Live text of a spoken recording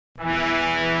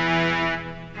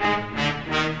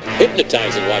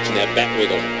hypnotizing watching that bat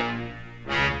wiggle.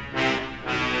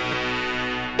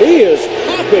 He is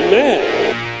hopping that.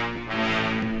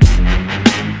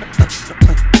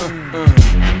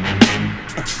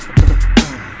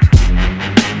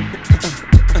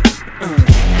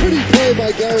 Pretty play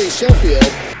by Gary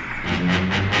Sheffield.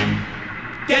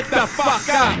 Get the fuck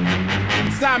up.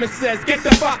 Simon says, get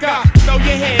the fuck up. Throw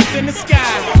your hands in the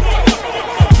sky.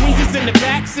 Weezer's in the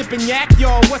back, sipping yak,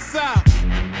 y'all, what's up?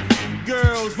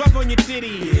 Girls, rub on your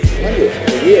titties.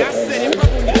 Yeah. I said it, rub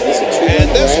on your titties. And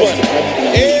this one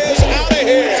is out of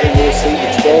here.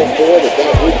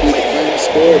 That would be the final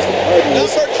score as the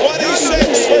Cardinals. Number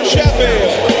 26 for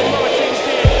Sheffield.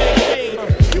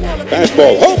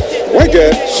 Fastball, hope, right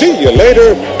there. See you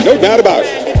later. No doubt about it.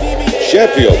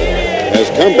 Sheffield has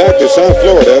come back to South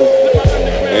Florida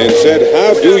and said,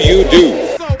 how do you do?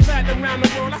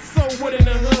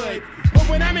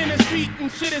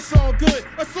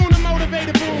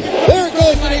 There it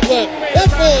goes to the left. That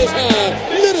ball is high.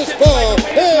 Little ball.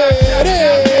 Hey,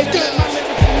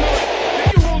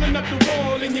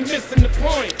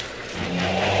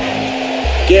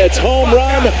 Gets home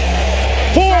run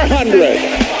 400.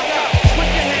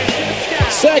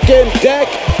 Second deck.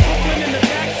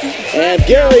 And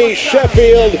Gary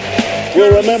Sheffield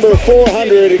will remember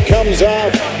 400. It comes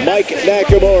off Mike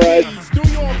Nakamura.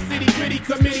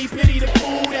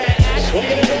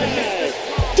 Swinging it right.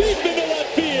 Deep into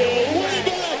left field. Way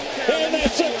back. And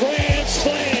that's a grand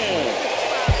slam.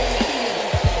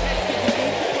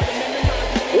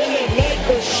 What a night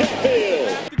for Sheffield.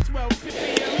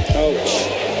 Ouch.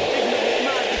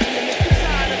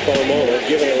 Carmona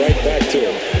giving it right back to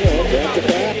him. Grab the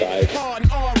bat.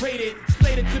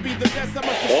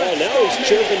 Oh, now he's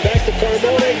chirping back to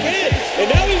Carmona again. And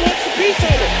now he wants a piece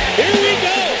of it. Here we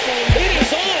go. It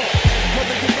is on.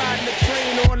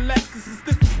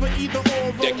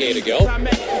 Decade ago,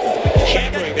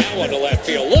 hammering that one to left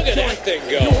field. Look at that thing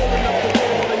go.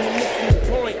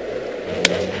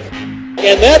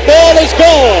 And that ball is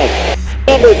gone.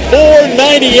 Number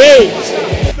 498.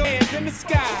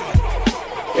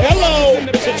 Hello.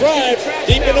 It's a drive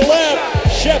deep in the left.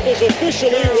 Shep is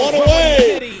officially one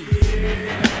away.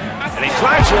 And he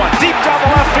drives one deep down the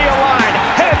left field line.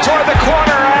 Headed toward the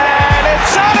corner, and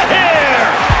it's out of here.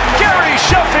 Gary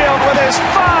Sheffield with his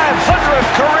 500th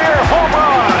career home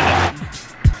run.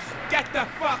 Get the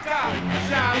fuck out,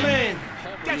 Shaolin.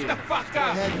 Get the fuck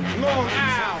out, Long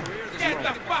Isle. Get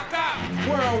the fuck out,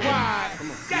 Worldwide.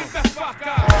 Get the fuck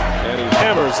out. And he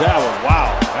hammers that one.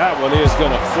 Wow, that one is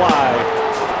going to fly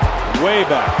way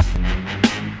back.